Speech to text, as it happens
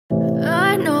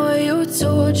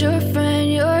told your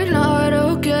friend you're not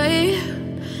okay,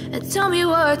 and tell me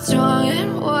what's wrong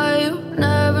and why you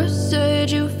never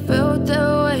said you felt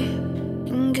that way.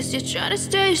 Guess you're trying to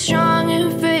stay strong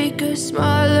and fake a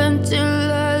smile until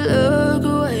I look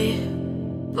away.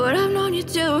 But I've known you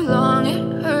too long,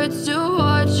 it hurts to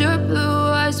watch your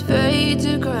blue eyes fade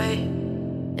to gray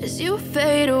as you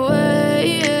fade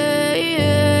away,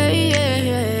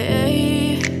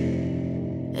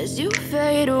 as you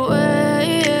fade away.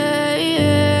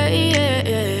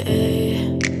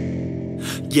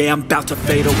 Yeah, I'm about to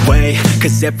fade away,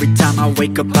 cause every time I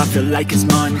wake up I feel like it's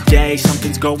Monday.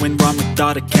 Something's going wrong with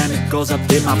all the chemicals up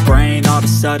in my brain. All of a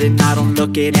sudden I don't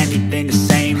look at anything the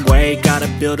same way. Got a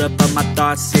buildup of my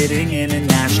thoughts sitting in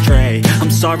an ashtray. I'm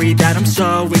sorry that I'm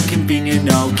so inconvenient,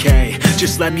 okay.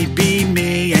 Just let me be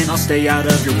me and I'll stay out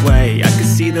of your way. I can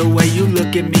see the way you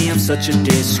look at me, I'm such a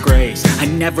disgrace. I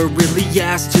never really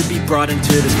asked to be brought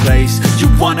into this place. You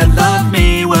wanna love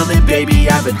me? Well then baby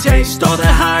I have a taste. All the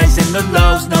highs and the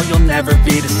lows, no you'll never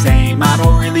be the same. I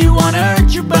don't really wanna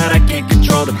hurt you but I can't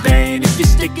control the pain. If you're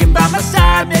sticking by my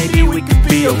side maybe we could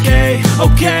be okay.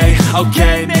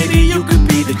 Okay, maybe you could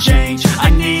be the change I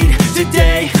need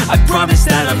today. I promise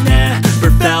that I've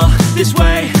never felt this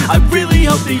way. I really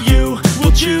hope that you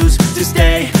will choose to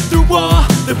stay through all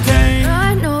the pain.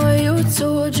 I know you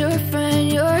told your friend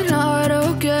you're not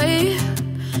okay,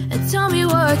 and tell me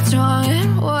what's wrong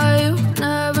and why you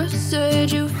never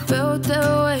said you felt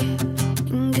that way.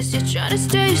 Guess you're trying to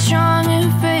stay strong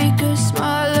and fake a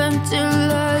smile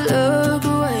until I look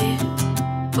away.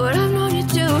 But I've known you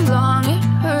too long, it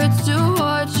hurts to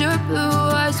watch your blue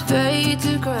eyes fade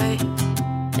to gray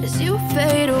as you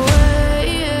fade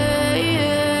away,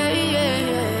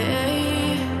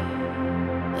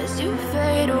 as you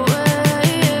fade away,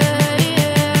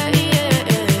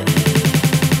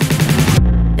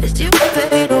 as you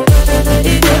fade away.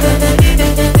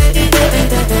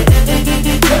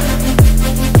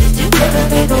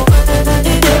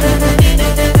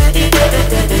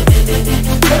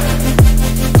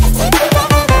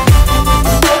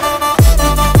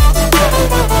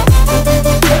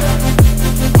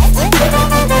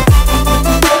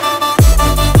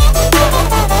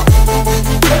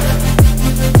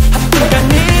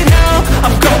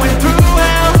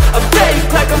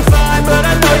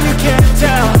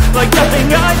 Like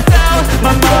nothing I found,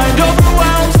 my mind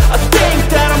overwhelms. I think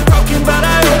that I'm broken, but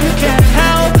I hope you can't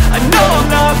help. I know I'm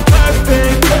not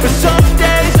perfect, but some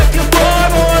days I feel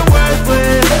far more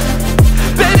worthless.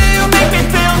 Baby, you make me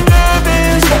feel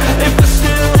nervous. If I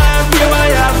still have you, I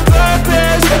have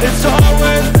purpose. It's all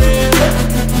worth it.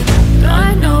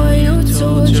 I know you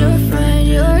told your friend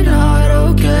you're not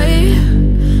okay,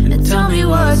 and tell me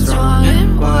what's wrong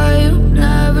and why you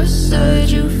never said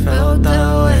you felt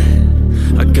that way.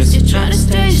 I guess you're trying to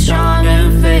stay strong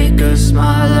and fake a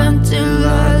smile until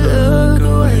I look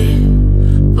away.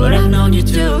 But I've known you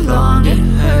too long, it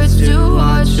hurts to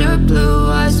watch your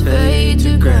blue eyes fade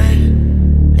to gray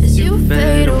as you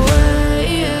fade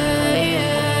away,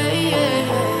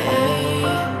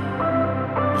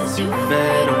 as you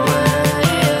fade away,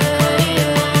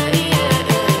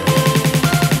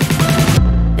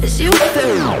 as you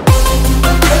fade away.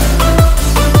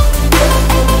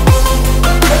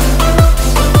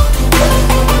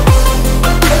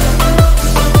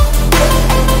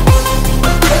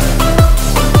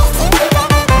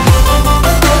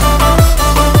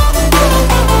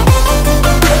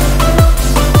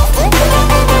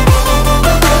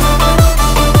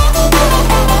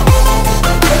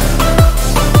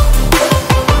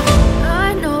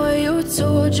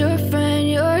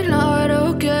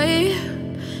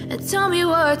 Tell me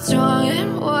what's wrong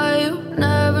and why you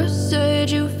never said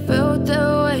you felt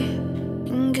that way.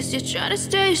 Guess you're trying to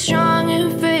stay strong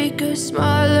and fake a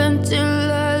smile until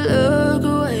I look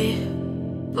away.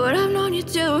 But I've known you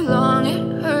too long,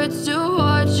 it hurts to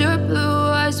watch your blue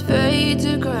eyes fade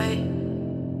to gray.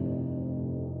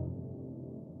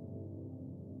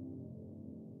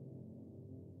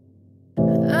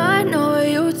 I know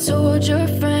you told your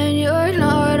friend you're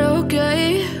not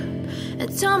okay, and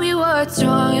tell me what's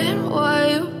wrong and why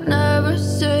you never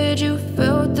said you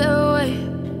felt that way.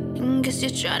 Guess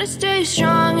you're trying to stay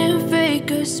strong and fake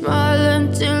a smile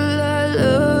until I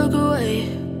look away.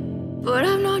 But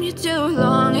I've known you too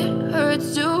long, it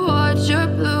hurts to watch your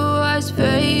blue eyes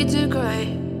fade to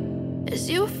gray as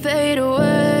you fade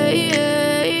away,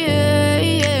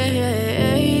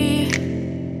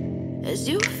 as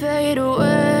you fade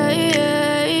away.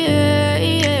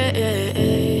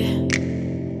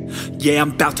 Yeah,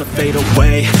 I'm about to fade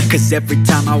away. Cause every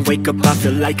time I wake up I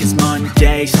feel like it's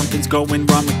Monday. Something's going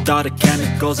wrong with all the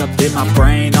chemicals up in my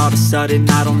brain. All of a sudden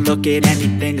I don't look at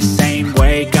anything the same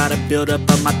way. Got a buildup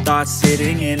of my thoughts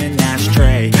sitting in an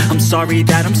ashtray. I'm sorry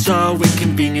that I'm so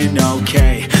inconvenient,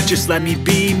 okay. Just let me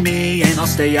be me and I'll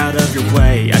stay out of your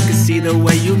way. I can see the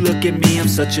way you look at me, I'm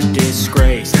such a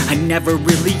disgrace. I never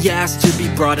really asked to be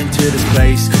brought into this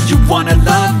place. You wanna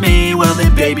love me? Well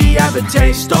then baby I have a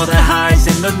taste. All the highs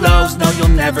and the lows, no you'll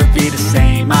never be the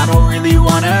same. I don't really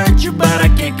wanna hurt you but I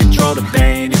can't control the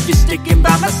pain. If you're sticking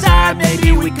by my side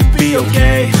maybe we could be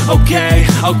okay. Okay,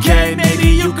 maybe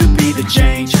you could be the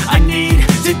change I need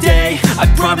today. I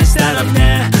promise that I've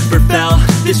never felt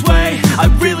this way. I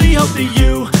really hope that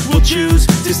you will choose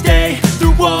to stay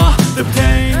through all the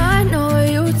pain. I know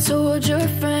you told your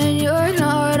friend you're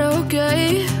not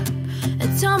okay,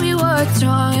 and tell me what's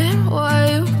wrong and why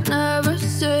you never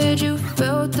said you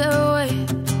felt that way.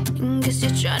 Guess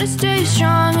you're trying to stay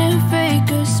strong and fake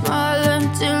a smile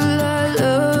until I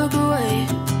look away.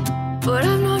 But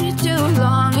I've known you too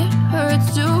long, it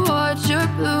hurts to watch your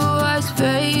blue eyes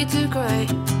fade to gray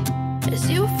as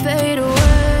you fade away.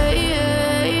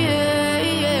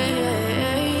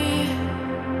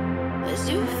 As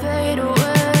you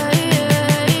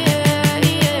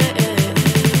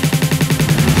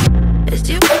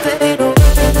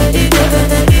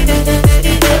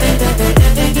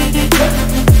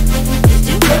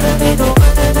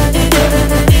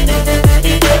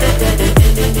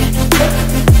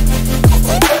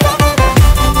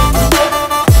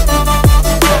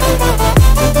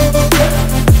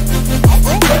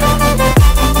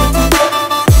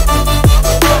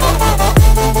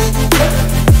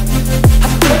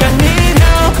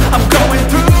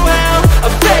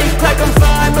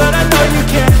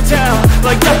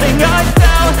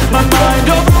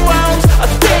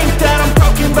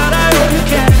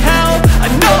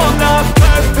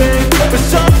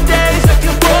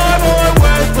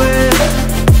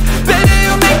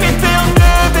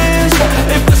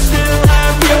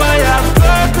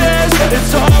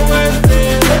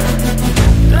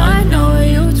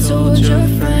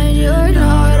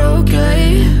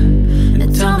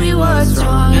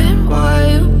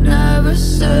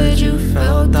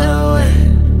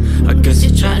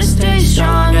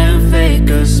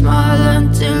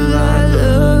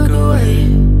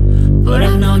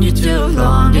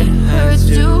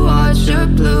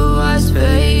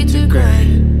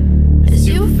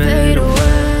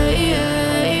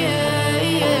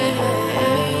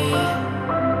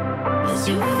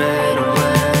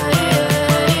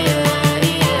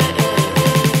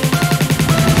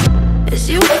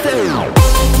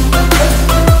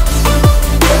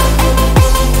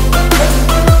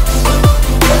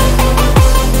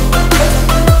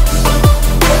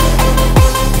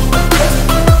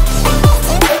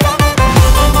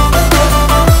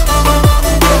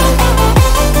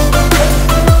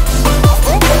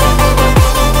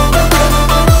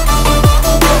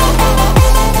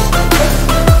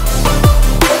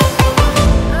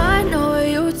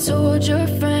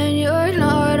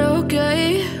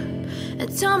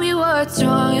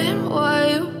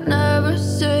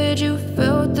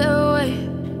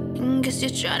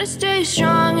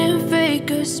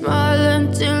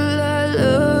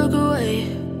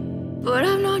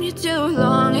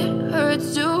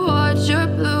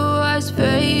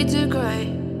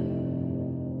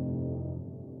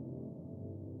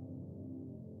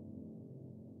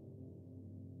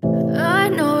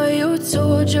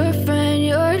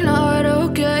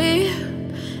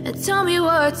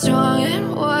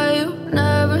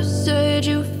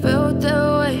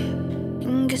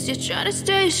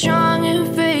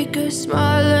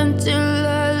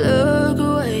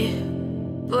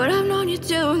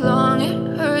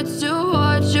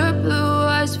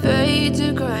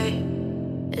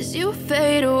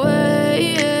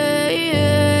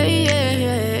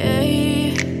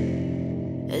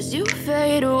As you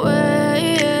fade away.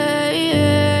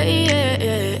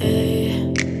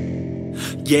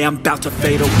 Yeah, I'm about to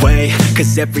fade away.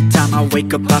 Cause every time I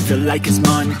wake up I feel like it's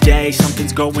Monday.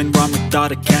 Something's going wrong with all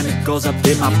the chemicals up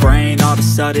in my brain. All of a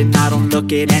sudden I don't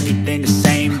look at anything the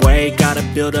same way. Got a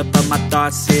buildup of my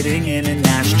thoughts sitting in an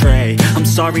ashtray. I'm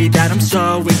sorry that I'm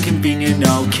so inconvenient,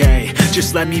 okay.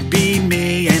 Just let me be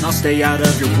me and I'll stay out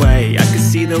of your way. I can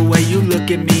see the way you look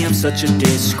at me, I'm such a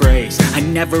disgrace. I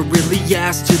never really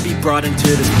asked to be brought into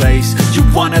this place. You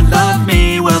wanna love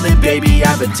me? Well then baby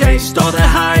have a taste. All the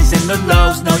highs and the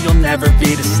lows, no you'll never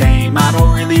be the same. I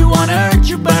don't really wanna hurt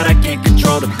you but I can't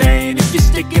control the pain. If you're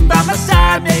sticking by my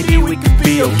side, maybe we could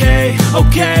be okay.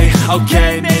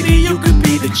 Okay, maybe you could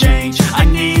be the change I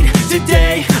need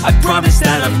today. I promise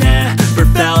that I've never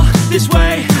felt this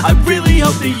way. I really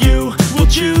hope that you will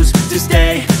choose to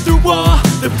stay through all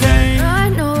the pain. I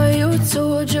know you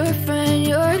told your friend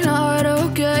you're not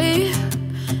okay,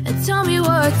 and tell me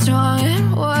what's wrong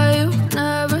and why you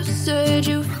never said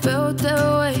you felt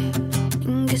that way.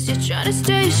 And guess you're trying to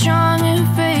stay strong and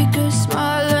fake a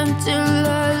smile